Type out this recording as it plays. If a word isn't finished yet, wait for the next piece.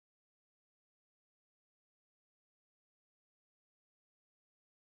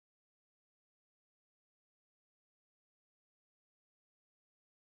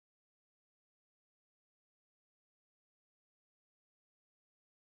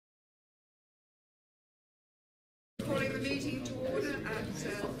Calling the meeting to order at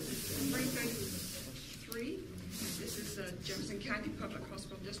 3:33. This is Jefferson County Public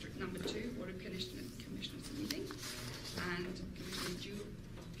Hospital District Number 2 Board of Commissioners meeting, and Commissioner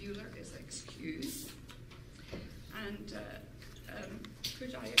Bueller is excused. And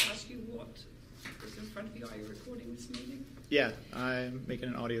could I ask you what is in front of you? Are you recording this meeting? Yeah, I'm making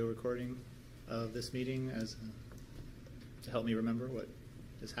an audio recording of this meeting to help me remember what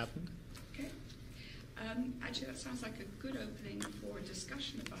has happened. Okay. Actually, that sounds like a good opening for a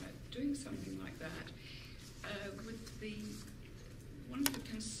discussion about doing something like that. One of the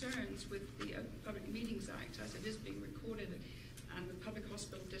concerns with the Public Meetings Act, as it is being recorded, and the Public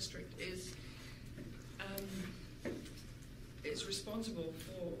Hospital District is responsible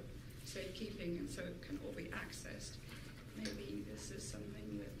for safekeeping, and so it can all be accessed. Maybe this is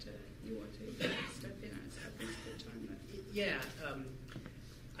something that you want to step in and have this good time with. Yeah,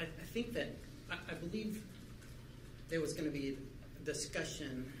 I think that, I believe there was going to be a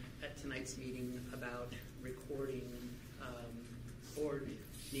discussion at tonight's meeting about recording board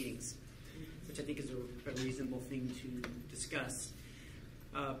meetings, which I think is a reasonable thing to discuss.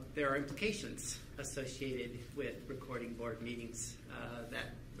 There are implications associated with recording board meetings.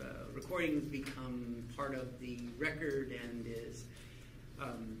 That recordings become part of the record and is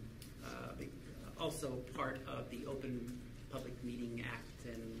also part of the Open Public Meeting Act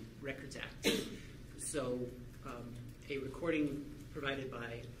and Records Act. So a recording provided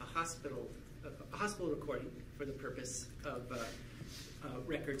by a hospital recording for the purpose of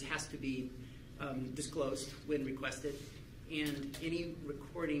records has to be disclosed when requested, and any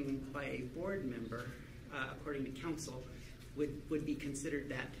recording by a board member, according to council, would be considered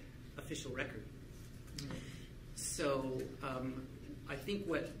that official record. So I think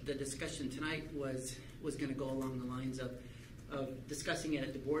what the discussion tonight was going to go along the lines of discussing it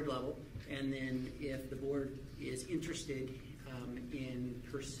at the board level, and then if the board is interested in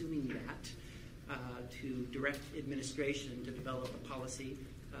pursuing that, to direct administration to develop a policy,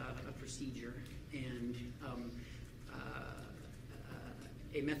 a procedure, and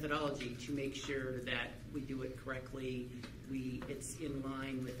a methodology to make sure that we do it correctly. It's in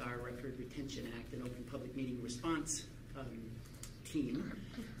line with our Record Retention Act and Open Public Meeting Response team,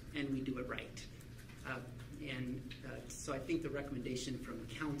 and we do it right. So I think the recommendation from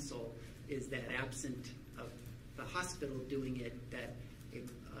council is that absent of the hospital doing it, that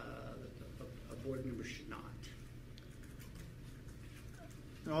a board member should not.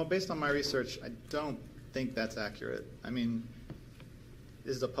 Well, based on my research, I don't think that's accurate. I mean,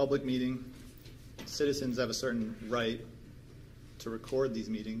 this is a public meeting. Citizens have a certain right to record these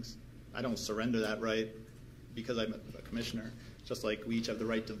meetings. I don't surrender that right because I'm a commissioner, just like we each have the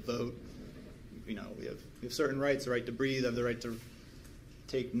right to vote. You know, we have certain rights, the right to breathe, have the right to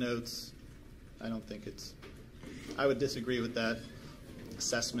take notes. I don't think I would disagree with that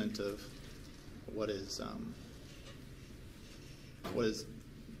assessment of what is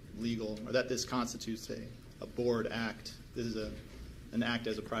legal, or that this constitutes a board act. This is an act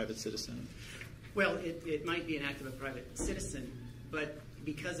as a private citizen. Well, it might be an act of a private citizen, but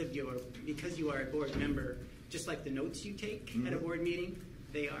because you are a board member, just like the notes you take at a board meeting,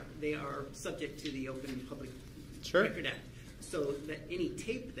 they are subject to the Open Public Record Act. So that any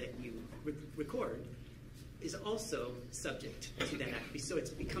tape that you record is also subject to that act. So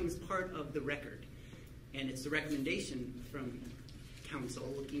it becomes part of the record. And it's the recommendation from council,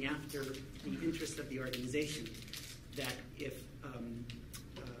 looking after the interest of the organization, that if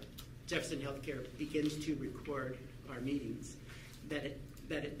Jefferson Healthcare begins to record our meetings, that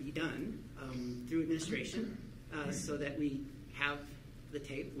it be done through administration, so that we have the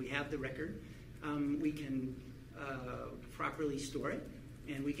tape, we have the record, we can properly store it,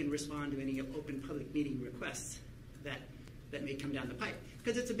 and we can respond to any open public meeting requests that may come down the pipe.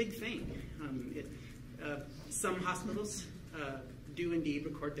 Because it's a big thing. Some hospitals do indeed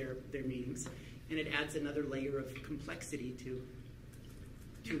record their meetings, and it adds another layer of complexity to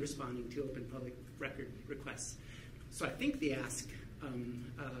responding to open public record requests. So I think the ask,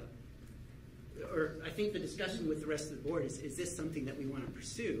 or I think the discussion with the rest of the board is this something that we want to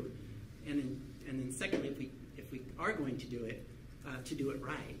pursue? And then secondly, if we are going to do it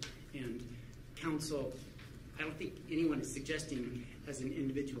right. And council, I don't think anyone is suggesting as an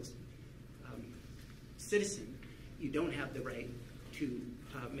individual citizen, you don't have the right to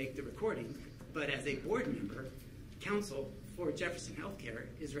make the recording, but as a board member, council for Jefferson Healthcare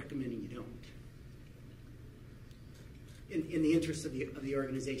is recommending you don't. In the interest of the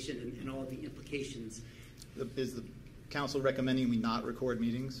organization and all of the implications. Is the council recommending we not record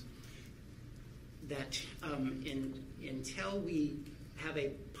meetings? That until we have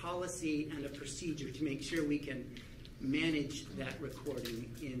a policy and a procedure to make sure we can manage that recording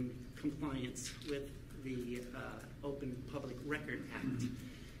in compliance with the Open Public Record Act,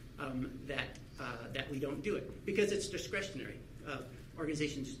 that we don't do it because it's discretionary.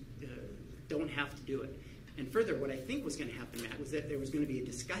 Organizations don't have to do it. And further, what I think was going to happen, Matt, was that there was going to be a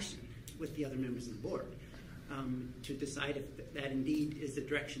discussion with the other members of the board to decide if that indeed is the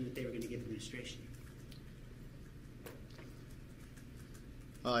direction that they were going to give administration.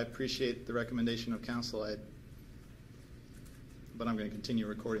 Well, I appreciate the recommendation of council, but I'm going to continue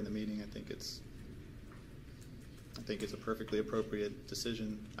recording the meeting. I think it's a perfectly appropriate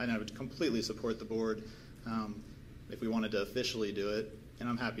decision. I would completely support the board if we wanted to officially do it, and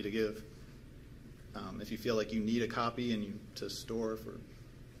I'm happy to give. If you feel like you need a copy and to store for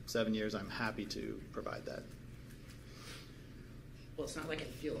 7 years, I'm happy to provide that. Well, it's not like I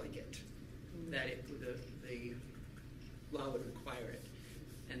feel like it, that the law would require it.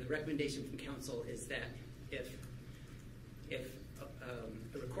 And the recommendation from council is that if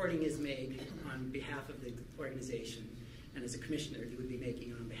a recording is made on behalf of the organization, and as a commissioner you would be making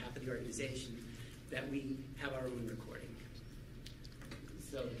it on behalf of the organization, that we have our own recording.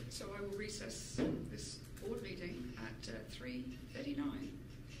 So I will recess this board meeting at 3:39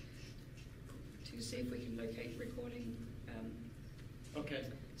 to see if we can locate recording,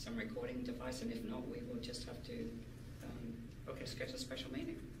 some recording device, and if not, we will just have to schedule a special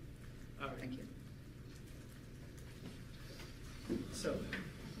meeting. All right. Thank you. So.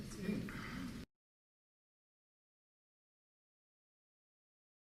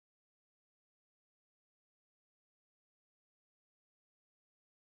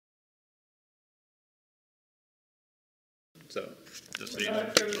 So, just so We're you know,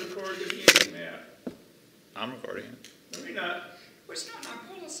 not going to record the meeting, Matt. I'm recording it. No, we're not. Well, it's not in our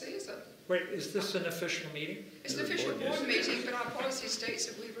policy, is it? Wait, is this an official meeting? It's an official board meeting, but our policy states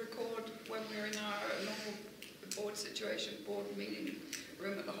that we record when we're in our normal board situation, board meeting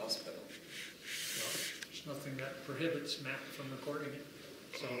room at the hospital. Well, there's nothing that prohibits Matt from recording it.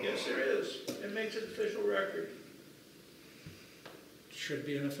 So Yes, there is. It makes it official record. it should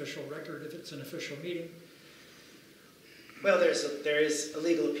be an official record if it's an official meeting. Well, there is a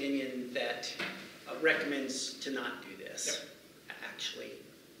legal opinion that recommends to not do this, actually,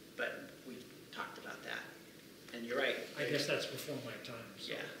 but we talked about that. And you're right. I guess that's before my time.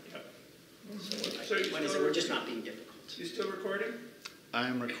 So. Yeah. So One is that we're just not being difficult. You still recording? I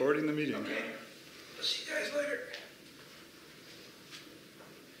am recording the meeting. Okay. I'll see you guys later.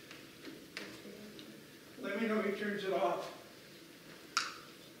 Let me know if he turns it off.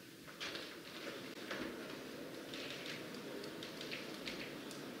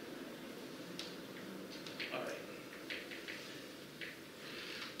 All right.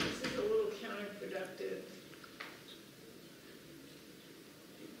 This is a little counterproductive.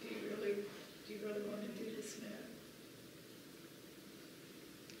 Do you really want to do this, Matt?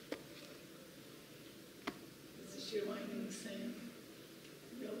 This is your line in the sand.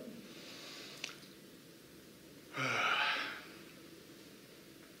 Really?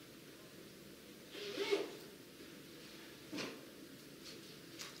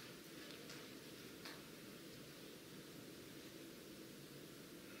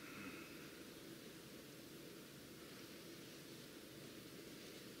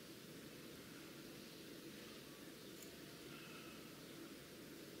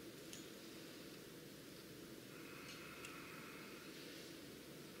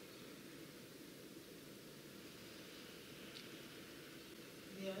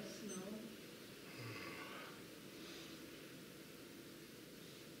 Yes, no.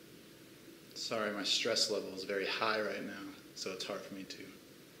 Sorry, my stress level is very high right now, so it's hard for me to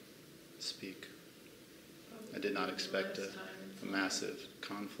speak. I did not expect a massive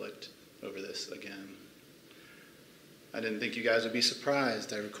conflict over this again. I didn't think you guys would be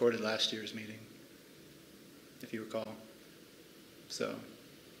surprised. I recorded last year's meeting, if you recall. So,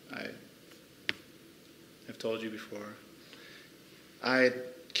 I have told you before. I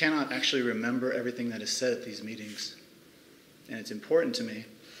cannot actually remember everything that is said at these meetings. And it's important to me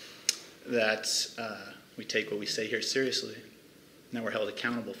that we take what we say here seriously, and that we're held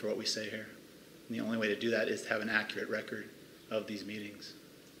accountable for what we say here. And the only way to do that is to have an accurate record of these meetings.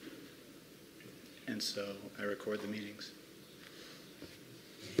 And so I record the meetings.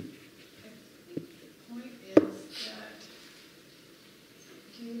 I think the point is that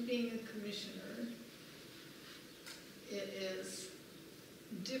you being a commissioner, it is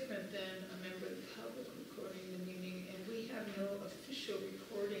different than a member of the public recording the meeting, and we have no official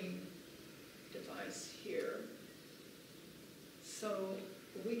recording device here. So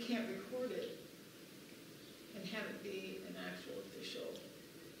we can't record it and have it be an actual official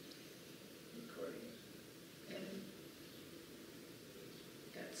recording. And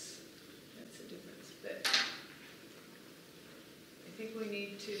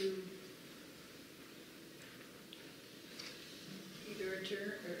need to either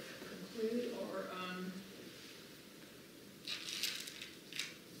adjourn or conclude or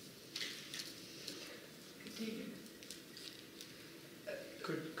continue.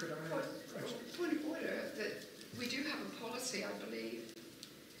 Could I? Point of order, that we do have a policy, I believe,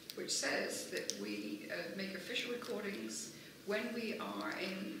 which says that we make official recordings when we are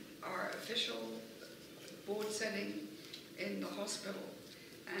in our official board setting in the hospital.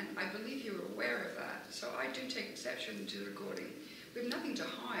 And I believe you're aware of that. So I do take exception to the recording. We have nothing to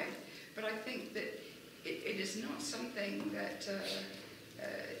hide, but I think that it is not something that,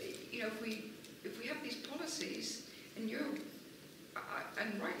 you know, if we have these policies, and you're,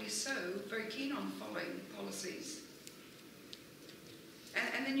 and rightly so, very keen on following policies,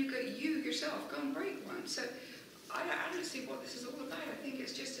 and then you yourself go and break one. So I don't see what this is all about. I think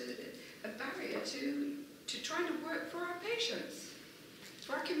it's just a barrier to trying to work for our patients,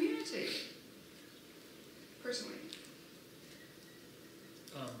 for our community, personally.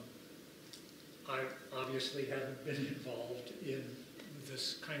 I obviously haven't been involved in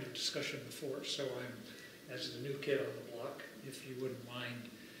this kind of discussion before, so I'm, as the new kid on the block, if you wouldn't mind.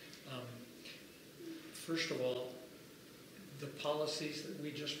 First of all, the policies that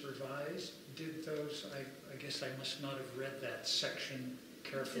we just revised, did those, I guess I must not have read that section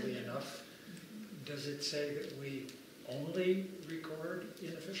carefully enough. Does it say that we only record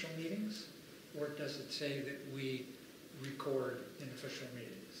in official meetings, or does it say that we record in official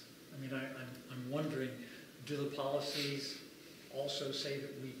meetings? I mean, I'm wondering, do the policies also say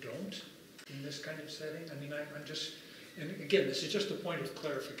that we don't in this kind of setting? I mean, I'm just, and again, this is just a point of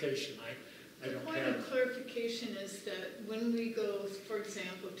clarification. I don't have... The point of clarification is that when we go, for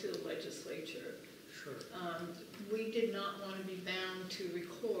example, to the legislature, Sure. We did not want to be bound to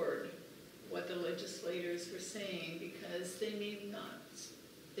record what the legislators were saying because they may not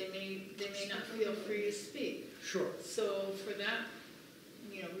feel free to speak. Sure. So for that,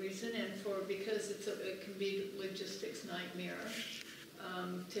 you know, reason, and because it can be a logistics nightmare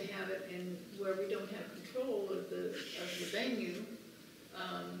to have it in where we don't have control of the venue,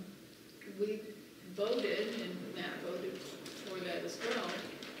 we voted, and Matt voted for that as well,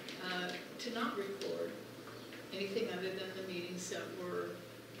 to not record anything other than the meetings that are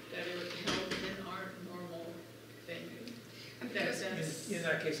held in our normal venue. In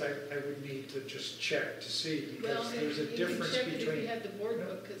that case, I would need to just check to see, because Well, there's a difference you can check between... if you have the board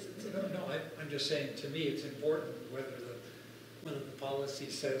book, because it's in No, I'm just saying, to me, it's important whether the policy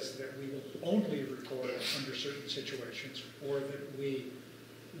says that we will only record under certain situations, or that we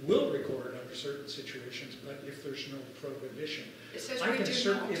will record under certain situations, but if there's no prohibition. It says I we can do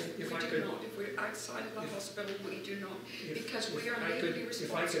cert- not. if We I do could- not. If we're outside of the hospital, we do not. If- Because we if are I could- legally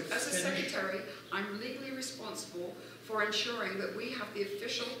if I could responsible. As a finish- secretary, I'm legally responsible for ensuring that we have the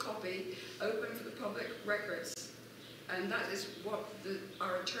official copy open for the public records. And that is what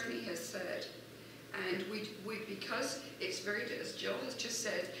our attorney has said. And we because it's very, as Jill has just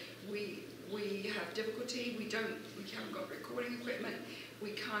said, we have difficulty, we haven't got recording equipment,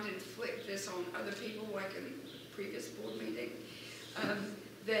 we can't inflict this on other people like in previous board meeting.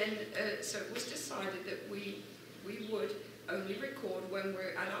 So it was decided that we would only record when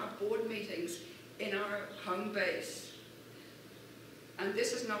we're at our board meetings in our home base. And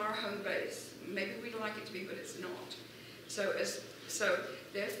this is not our home base. Maybe we'd like it to be, but it's not. So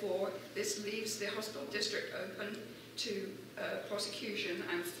therefore, this leaves the hospital district open to prosecution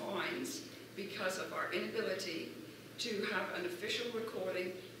and fines because of our inability to have an official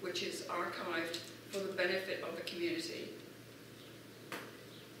recording which is archived for the benefit of the community.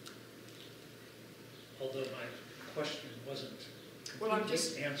 Although my question wasn't Well, I'm completely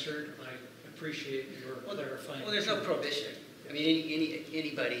just- answered, I appreciate your clarifying. Well, there's no prohibition. I mean,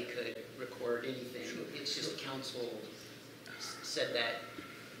 anybody could record anything. Sure, It's just sure. council said that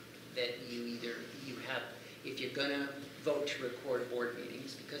you have, if you're gonna vote to record board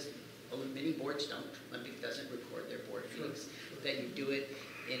meetings, because many boards don't, Olympic doesn't record their board Sure, meetings, sure. that you do it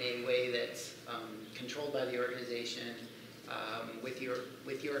in a way that's controlled by the organization, with your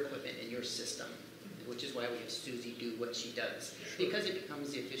equipment and your system, which is why we have Susie do what she does, Sure. because it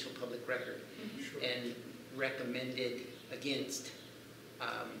becomes the official public record. Sure. And recommended against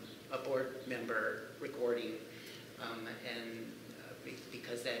a board member recording,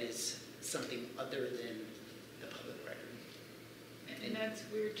 because that is something other than the public record. And that's,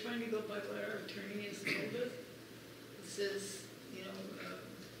 we were trying to go by what our attorney has told us. It says, you know,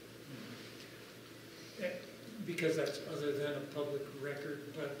 Because that's other than a public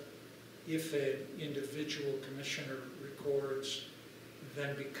record, but if an individual commissioner records,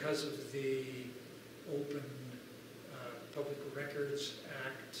 then because of the open Public Records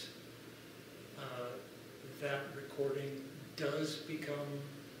Act, that recording does become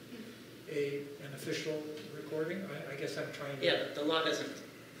an official recording? I guess I'm trying to... Yeah, the law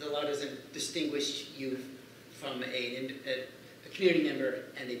doesn't distinguish you from a community member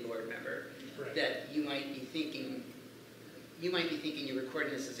and a board member. Right. That you might be thinking you're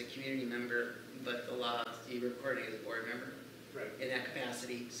recording this as a community member, but the law, you're recording as a board member. Right. In that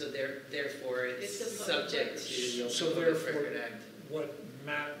capacity, so therefore it's It's a public subject record. to the So Open Public therefore, Record Act. what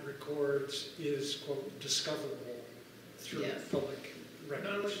Matt records is, quote, discoverable through Yes. public Not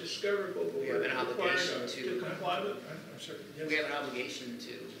only records. discoverable, but We have we're an required obligation to to- comply with. I'm sorry, yes? We have an obligation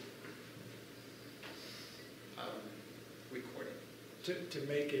to record it. To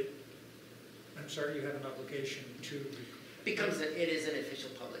make it, I'm sorry, you have an obligation to... Because it is an official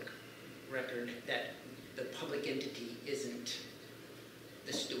public record that the public entity isn't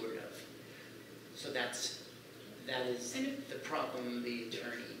the steward of. So that is And the problem the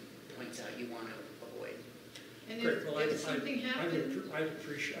attorney points out you want to avoid. And Great, well, if something happened,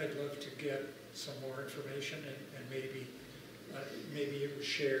 I'd love to get some more information and maybe it was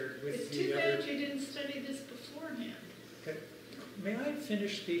shared with it's the too other... bad you didn't study this beforehand. Okay. May I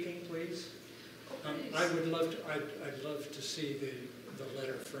finish speaking, please? Please. I'd love to see the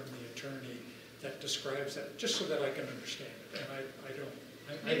letter from the attorney that describes that, just so that I can understand it. And I don't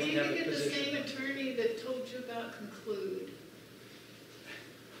Maybe you have can a get the position. same attorney that told you about Conclude.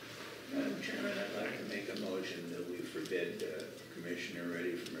 Madam Chairman, I'd like to make a motion that we forbid Commissioner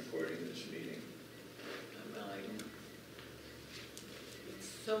Reddy from recording this meeting. Well, it's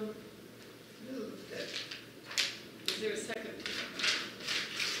so moved that, is there a second?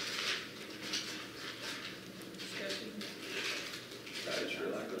 Discussion? I'd sure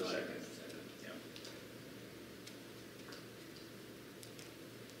like a second. Yeah.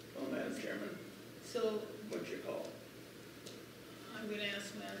 Well, Madam Chairman, So what's your call? I'm going to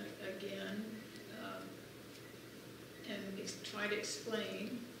ask Matt again, and try to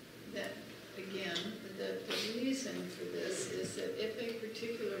explain that, again, that the reason for this is that if a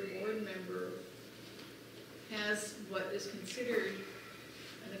particular board member has what is considered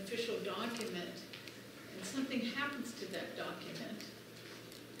an official document, and something happens to that document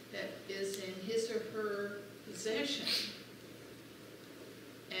that is in his or her possession,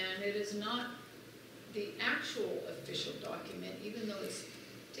 and it is not the actual official document, even though it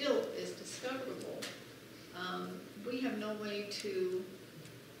still is discoverable, we have no way to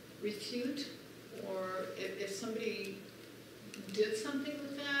refute, or if somebody did something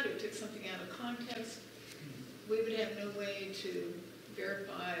with that or took something out of context, we would have no way to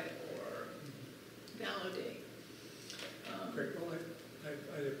verify or validate. Great, well,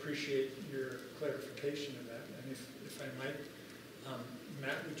 I appreciate your clarification of that. And if I might,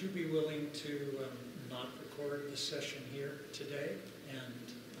 Matt, would you be willing to not record the session here today?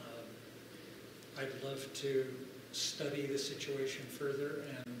 And I'd love to study the situation further,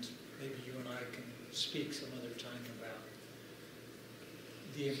 and maybe you and I can speak some other time about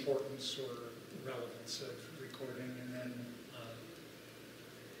the importance or relevance of recording, and then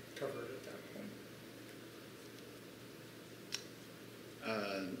cover it at that point.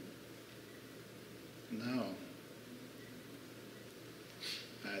 No.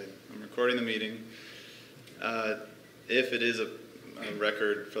 I'm recording the meeting. If it is a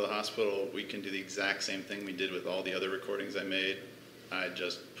record for the hospital, we can do the exact same thing we did with all the other recordings I made. I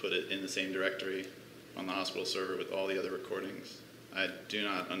just put it in the same directory on the hospital server with all the other recordings. I do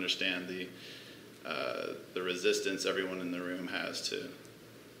not understand the resistance everyone in the room has to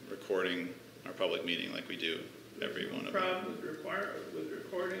recording our public meeting like we do every one of them. The problem with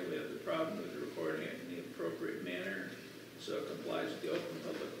recording, we have the problem with recording it in the appropriate manner, so it complies with the Open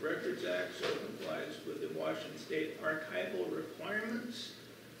Public Records Act, so it complies with the Washington State archival requirements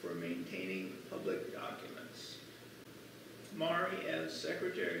for maintaining public documents. Mari, as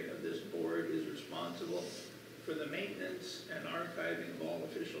secretary of this board, is responsible for the maintenance and archiving of all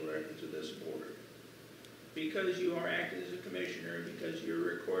official records of this board. Because you are acting as a commissioner, because you're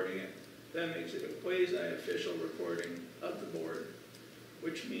recording it, that makes it a quasi-official recording of the board,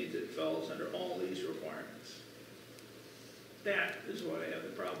 which means it falls under all these requirements. That is what I have the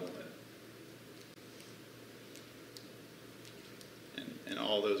problem with. And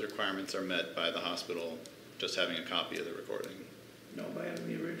all those requirements are met by the hospital just having a copy of the recording. No, by having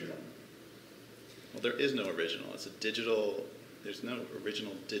the original. Well, there is no original. It's a digital, there's no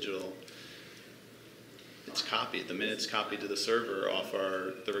original digital. It's copied. The minute's copied to the server off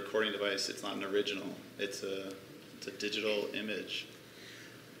the recording device. It's not an original. It's a digital image.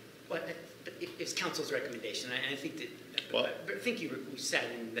 But it's council's recommendation, and I think that, Well, I think you sat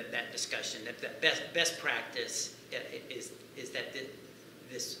in that discussion, that best practice is that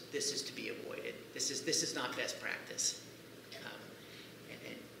this is to be avoided. This is not best practice.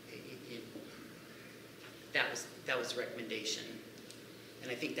 That was the recommendation,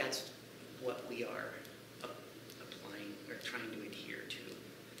 and I think that's what we are applying or trying to adhere to.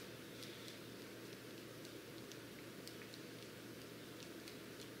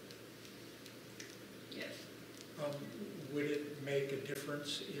 Yes. Would it make a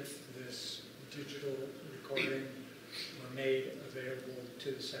difference if this digital recording were made available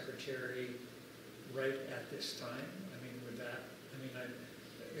to the secretary right at this time? I mean, would that,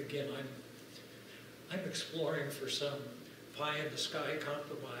 I'm exploring for some pie in the sky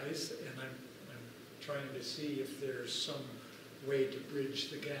compromise, and I'm trying to see if there's some way to bridge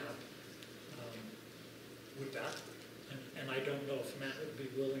the gap with that. And I don't know if Matt would be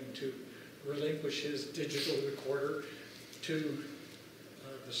willing to relinquish his digital recorder to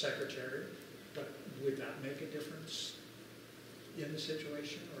the secretary, but would that make a difference in the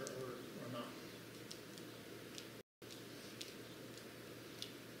situation or not?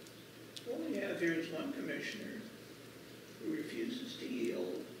 What we have here is one commissioner who refuses to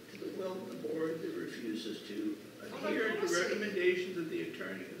yield to the will of the board, that refuses to adhere to recommendations of the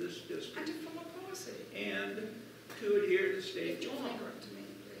attorney of this And district, to follow policy. and to adhere to state Lift your law. finger up to me,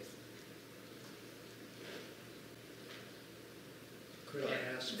 please. Could I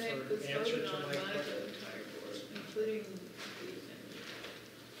ask for That an was answer voted to on my by the question? entire board, including the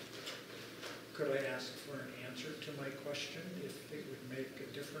Could I ask for an answer to my question, if it would make a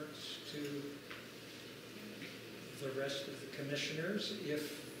difference to the rest of the commissioners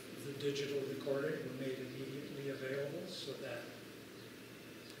if the digital recording were made immediately available, so that,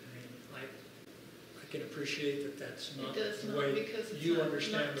 I can appreciate that that's not It does the not, way because it's you not,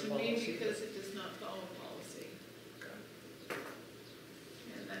 understand not the to me, policy. because it does not follow policy.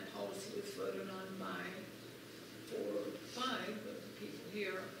 And that policy was voted on by 4 or 5 of the people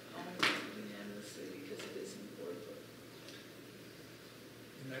here, all unanimously, because it is in the board book.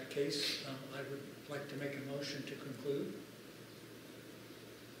 In that case, I would like to make a motion to conclude.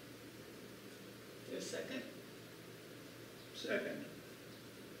 Is there a second? Second.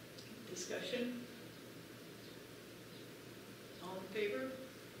 Discussion? All in favor?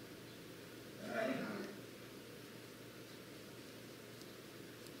 Aye.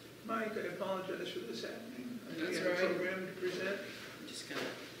 Mike, I apologize for this happening. I know you That's had a all right. program to present. I'm just going to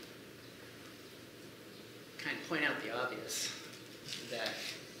kind of point out the obvious,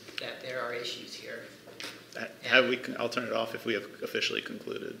 that there are issues here. I'll turn it off if we have officially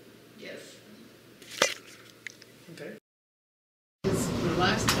concluded. Yes. Okay. The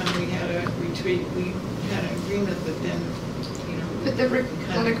last time we had a retreat, we had an agreement, but then, But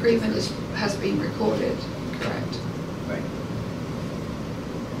that agreement has been recorded, correct? Right.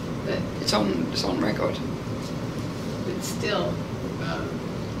 But It's on record. still,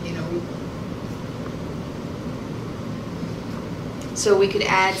 So we could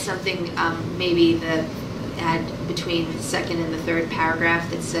add something, maybe add between the second and the third paragraph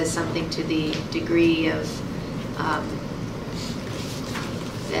that says something to the degree of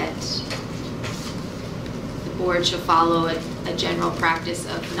that the board shall follow a general practice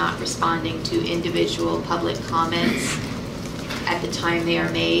of not responding to individual public comments at the time they are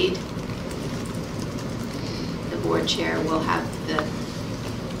made. The board chair will have the.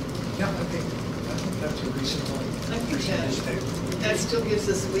 Yeah, I think that's a reasonable statement. that still gives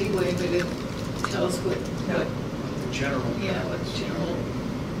us leeway, but it tells what General. what general.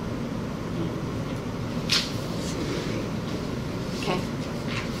 Okay.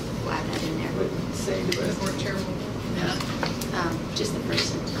 We'll add that in there. Would say the rest. Board chair will. Yeah. Just the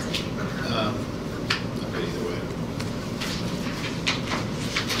first sentence. Okay, either way.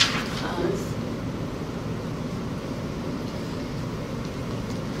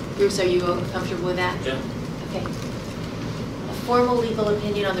 Bruce, are you comfortable with that? Yeah. Okay. A formal legal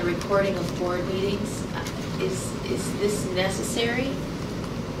opinion on the recording of board meetings, is this necessary?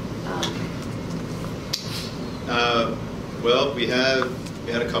 Well, we had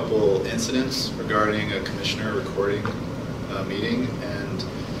a couple incidents regarding a commissioner recording a meeting, and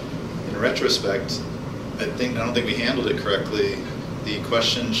in retrospect, I don't think we handled it correctly. The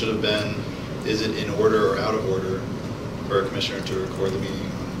question should have been, is it in order or out of order for a commissioner to record the meeting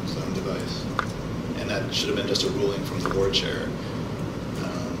on his own device? And that should have been just a ruling from the board chair,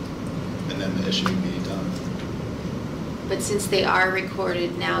 and then the issue would be done. But since they are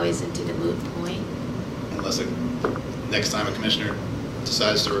recorded now, isn't it a moot point? Unless next time a commissioner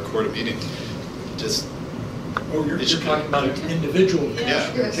decides to record a meeting, just Oh, you're It should talking be- about an individual Yeah,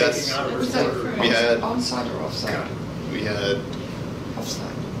 commissioner that's- taking out a Was that recorder. We had- onside or offside? we had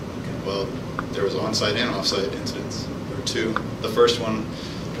Offside. well, well, there was on-site and off-site incidents. There were two. The first one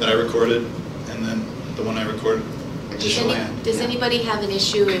that I recorded, and then the one I recorded with Chelan. Does anybody have an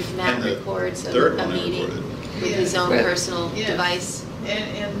issue if Matt And the records a third one I meeting recorded. with his own But- personal yes. device?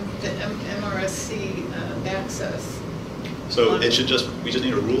 And the MRSC backs us. So it should we just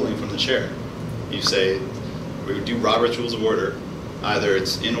need a ruling from the chair. You say, we would do Robert's Rules of Order, either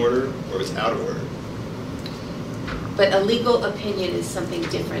it's in order or it's out of order. But a legal opinion is something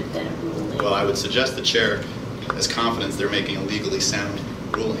different than a ruling. Well, I would suggest the chair has confidence they're making a legally sound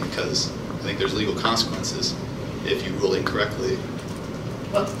ruling, because I think there's legal consequences if you rule incorrectly.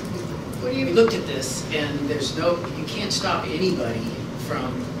 Well, What do you? we looked at this, and you can't stop anybody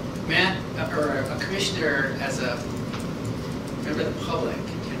from, Matt, or a commissioner as a member of the public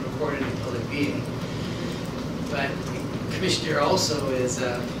can record in a public meeting. But a commissioner also is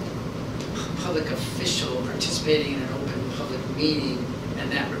a public official participating in an open public meeting,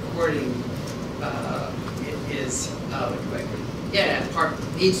 and that recording is,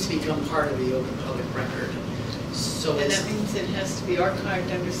 needs to become part of the open public record. So And it's, that means it has to be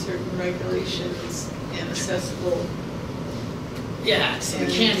archived under certain regulations and accessible. yeah, it's the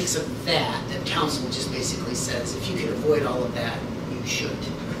mechanics of that council just basically says, if you can avoid all of that, you should.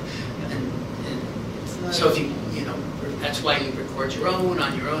 And It's not so if you that's why you record your own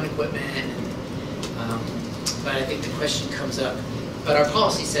on your own equipment. And, but I think the question comes up, but our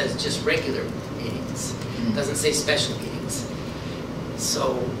policy says just regular meetings. It doesn't say special meetings.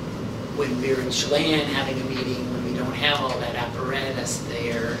 So when we're in Chelan having a meeting, when we don't have all that apparatus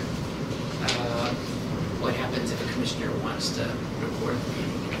there, what happens if a commissioner wants to record the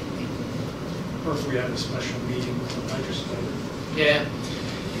meeting? Or if we have a special meeting with the legislature. Yeah.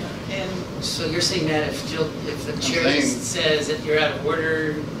 And So you're saying that if the chair saying- says that you're out of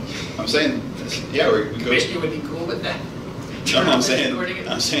order, I'm saying, yeah, we the go. commissioner would be cool with that? No, Turn I'm off the saying, recording?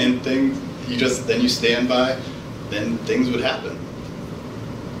 then you stand by, then things would happen.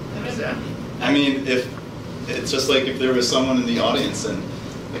 What does that mean? I mean, if, it's just like if there was someone in the audience and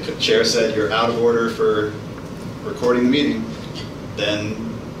the chair said you're out of order for recording the meeting, then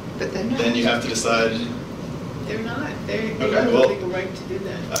but they're not. then you have to decide, They're not. They Okay, have a well- legal right to do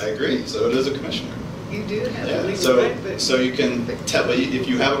that. I agree, so it is a commissioner. You do have a Yeah, legal right, but. so you can tell, but if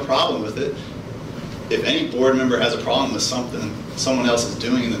you have a problem with it, if any board member has a problem with something someone else is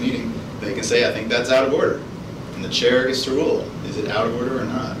doing in the meeting, they can say, I think that's out of order. And the chair gets to rule, is it out of order or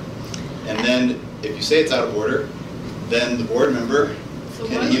not? And then, if you say it's out of order, then the board member So why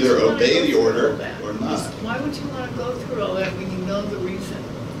can would either you wanna obey go the through order all that? or not. Why would you want to go through all that when you know the reason?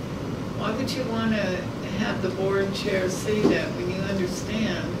 Why would you want to have the board chair say that when you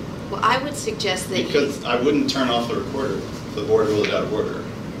understand? Well, I would suggest that Because I wouldn't turn off the recorder if the board ruled it out of order.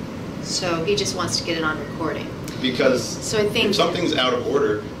 so he just wants to get it on recording. Because So I think- if something's out of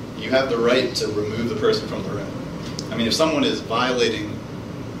order, you have the right to remove the person from the room. I mean, if someone is violating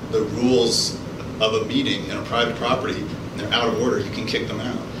the rules of a meeting in a private property and they're out of order, you can kick them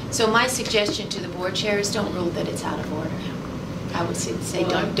out. So my suggestion to the board chair is don't rule that it's out of order. I would say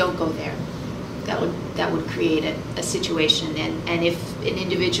Well, don't go there. That would create a situation, and if an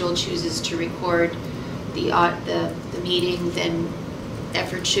individual chooses to record the meeting, then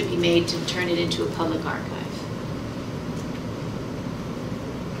effort should be made to turn it into a public archive.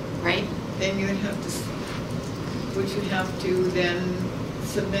 Right? Then you would have to, would you have to then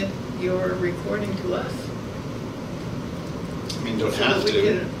submit your recording to us? I mean, don't So have that we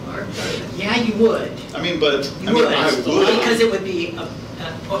to. can archive it? Yeah, you would. I mean, but, You I mean, would. I would. Because it would be, It's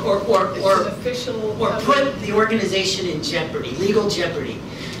an official. or public- put the organization in jeopardy, legal jeopardy.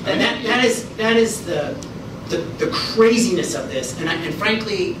 And that is the craziness of this. And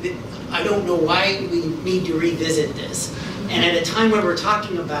frankly, I don't know why we need to revisit this. And at a time when we're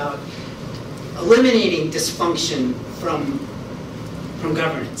talking about eliminating dysfunction from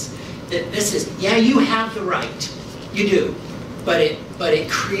governance, that this is, yeah, you have the right, you do, but it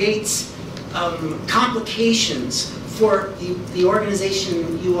creates complications for the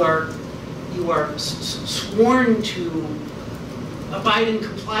organization you are sworn to abide and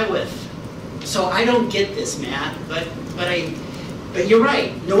comply with. So I don't get this, Matt, but you're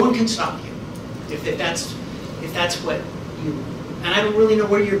right. No one can stop you if that's what you. And I don't really know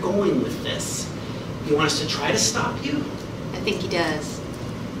where you're going with this. You want us to try to stop you? I think he does.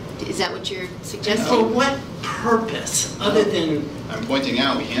 Is that what you're suggesting? For what purpose, other than? I'm pointing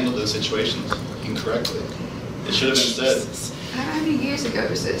out we handled those situations incorrectly. It should have been said. Jesus. How many years ago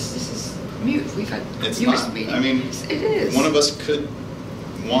is this? This is mute. We've had It's numerous not. meetings. I mean, It is. one of us could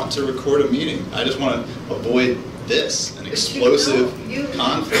want to record a meeting. I just want to avoid this, an explosive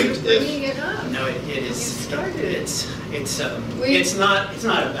conflict. You're bringing it up. No, it is. You started it. It's not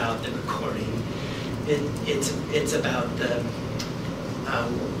about the recording. It's about the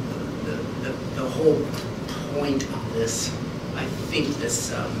whole point of this. I think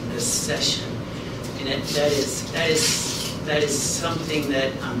this session, and that is something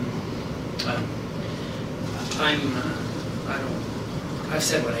that I've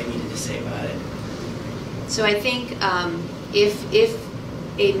said what I needed to say about it. So I think if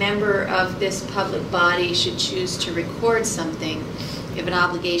a member of this public body should choose to record something, you have an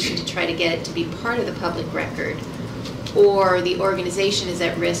obligation to try to get it to be part of the public record, or the organization is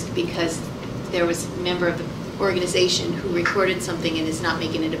at risk because there was a member of the organization who recorded something and is not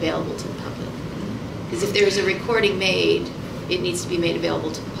making it available to the public. Because if there is a recording made, it needs to be made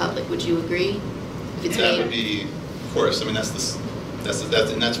available to the public. Would you agree? If it's That made, would be, of course. I mean, that's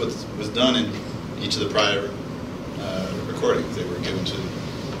what was done in each of the prior recordings. They were given to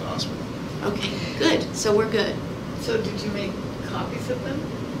the hospital. okay, good. So we're good. So did you make copies of them?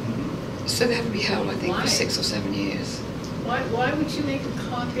 So they have to be held, I think, Why? for 6 or 7 years. Why would you make a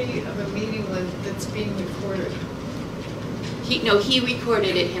copy of a meeting that's being recorded? He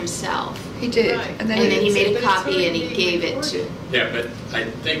recorded it himself. He did, Right. and And then he then made a But it's copy already and he being gave it to, recorded. Yeah, but I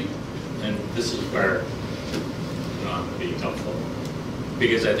think, and this is where I'm being helpful,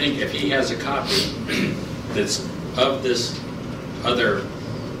 because I think if he has a copy that's of this other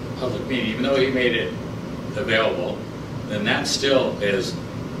public meeting, even though he made it available, then that still is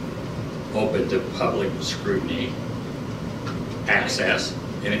open to public scrutiny, access.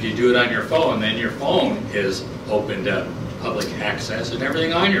 And if you do it on your phone, then your phone is open to public access, and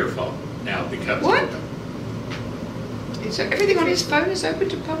everything on your phone now becomes What? open. so everything on his phone is open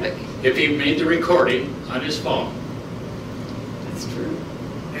to public. If he made the recording on his phone, That's true.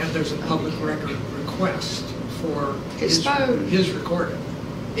 And there's a public record request for His phone. his recording.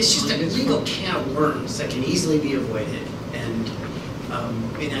 It's just a legal can of worms that can easily be avoided, and I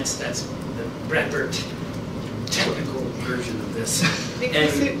mean that's the Bradford technical version of this.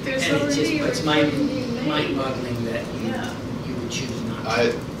 Because there's already a it's recording being made. mind-boggling that Yeah. you would choose not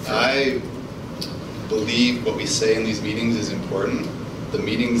to. I believe what we say in these meetings is important. The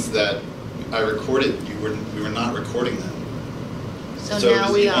meetings that I recorded, we were not recording them. so it now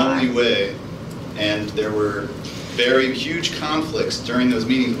was we the are. only way, and there were very huge conflicts during those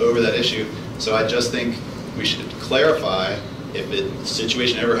meetings over that issue. So I just think we should clarify, if the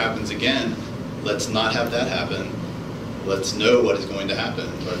situation ever happens again, let's not have that happen. Let's know what is going to happen.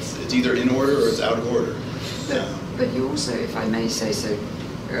 It's either in order or it's out of order. But you also, if I may say so,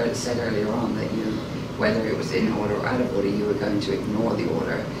 said earlier on that whether it was in order or out of order, you were going to ignore the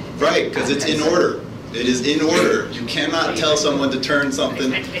order. Right, because it's in order. It is in order. You cannot tell someone to turn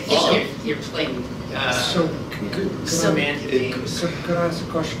something I think off. you're playing So, could semantic games. could I ask a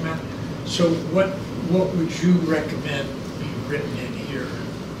question, Matt? So what would you recommend be written in here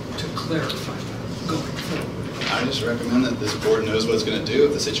to clarify that going forward? I just recommend that this board knows what it's going to do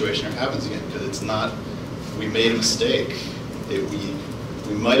if the situation ever happens again, because it's not, we made a mistake.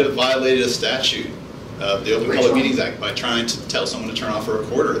 We might have violated a statute of the Open Which Public one? Meetings Act by trying to tell someone to turn off a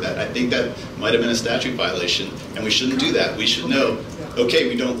recorder. I think that might have been a statute violation, and we shouldn't do that. We should know, okay,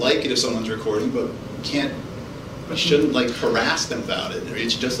 we don't like it if someone's recording, but we shouldn't like harass them about it.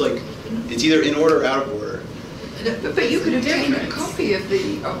 It's just like, it's either in order or out of order. But you could obtain a Difference. copy of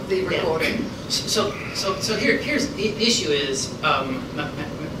the recording. So here's the issue is, and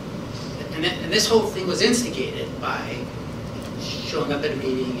this whole thing was instigated by showing up at a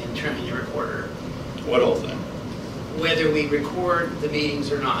meeting and turning your recorder, What whole thing? whether we record the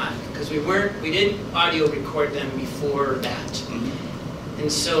meetings or not, because we didn't audio record them before that. Mm-hmm.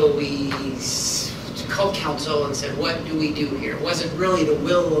 And so we called council and said, what do we do here? It wasn't really the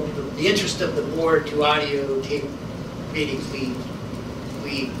will of the interest of the board to audio tape meetings.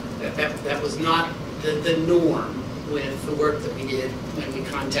 That was not the norm with the work that we did when we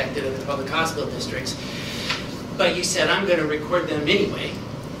contacted the public hospital districts. But you said, I'm going to record them anyway.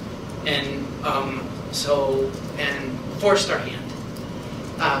 And and forced our hand.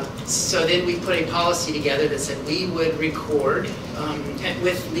 So then we put a policy together that said we would record, and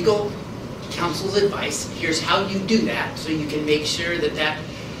with legal counsel's advice, here's how you do that, so you can make sure that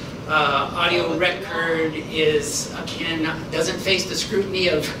audio record doesn't face the scrutiny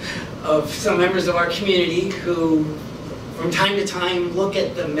of some members of our community who, from time to time look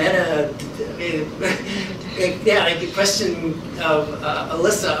at the meta. Yeah, I could question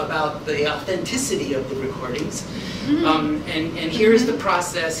Alyssa about the authenticity of the recordings. And here's the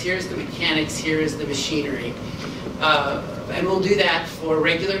process, here's the mechanics, here is the machinery. And we'll do that for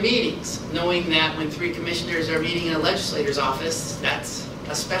regular meetings, knowing that when 3 commissioners are meeting in a legislator's office, that's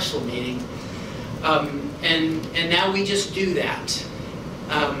a special meeting. And now we just do that.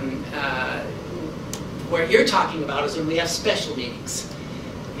 What you're talking about is when we have special meetings.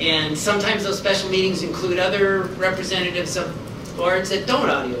 And sometimes those special meetings include other representatives of boards that don't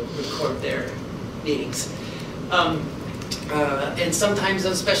audio record their meetings. And sometimes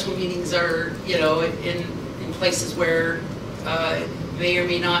those special meetings are, you know, in places where may or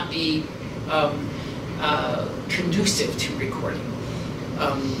may not be conducive to recording.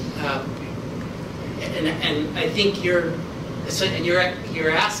 And I think you're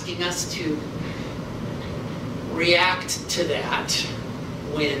asking us to react to that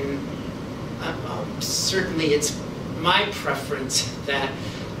when certainly it's my preference that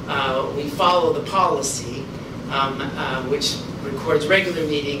we follow the policy, which records regular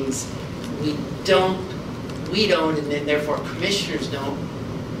meetings. We don't, and then therefore commissioners don't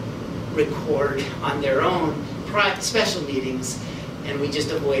record on their own special meetings, and we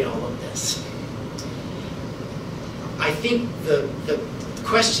just avoid all of this. I think the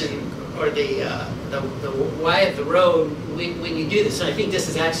question, or the why of the road when you do this, and I think this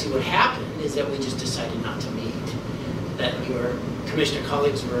is actually what happened, is that we just decided not to meet. That your commissioner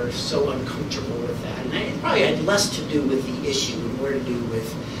colleagues were so uncomfortable with that, and it probably had less to do with the issue and more to do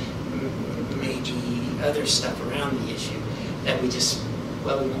with maybe other stuff around the issue, that we just,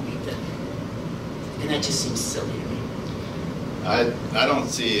 well, we won't meet them. And that just seems silly to me. I don't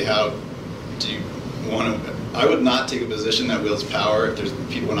see how do you want to. I would not take a position that wields power if there's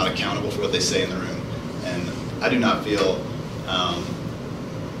people not accountable for what they say in the room. And I do not feel,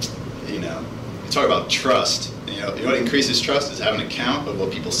 you know, you talk about trust. You know what increases trust is having an account of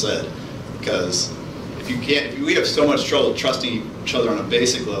what people said. Because if we have so much trouble trusting each other on a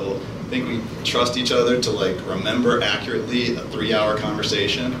basic level, I think we trust each other to like remember accurately a 3-hour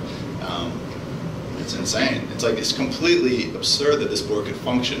conversation. It's insane. It's like it's completely absurd that this board could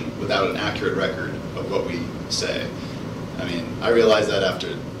function without an accurate record of what we say. I mean, I realized that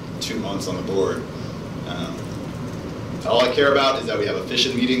after 2 months on the board. All I care about is that we have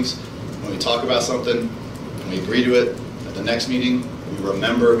efficient meetings. When we talk about something and we agree to it, at the next meeting, we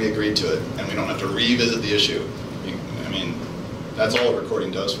remember we agreed to it, and we don't have to revisit the issue. I mean, that's all a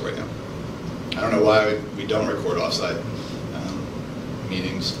recording does for you. I don't know why we don't record offsite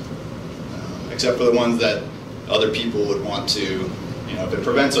meetings. Except for the ones that other people would want to, you know, if it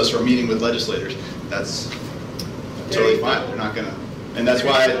prevents us from meeting with legislators, that's totally fine. We're not gonna, and that's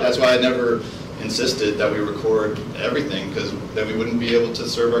why I never insisted that we record everything, because then we wouldn't be able to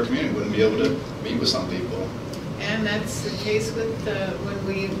serve our community, wouldn't be able to meet with some people. And that's the case with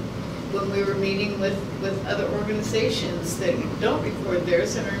when we were meeting with other organizations that don't record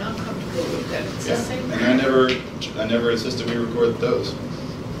theirs and are not comfortable with that. It's the same thing. And I never insisted we record those.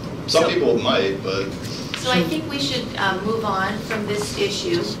 Some people might, but... So I think we should move on from this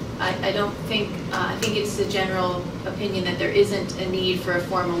issue. I don't think, I think it's the general opinion that there isn't a need for a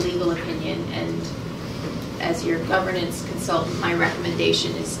formal legal opinion, and as your governance consultant, my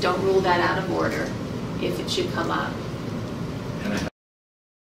recommendation is don't rule that out of order if it should come up. And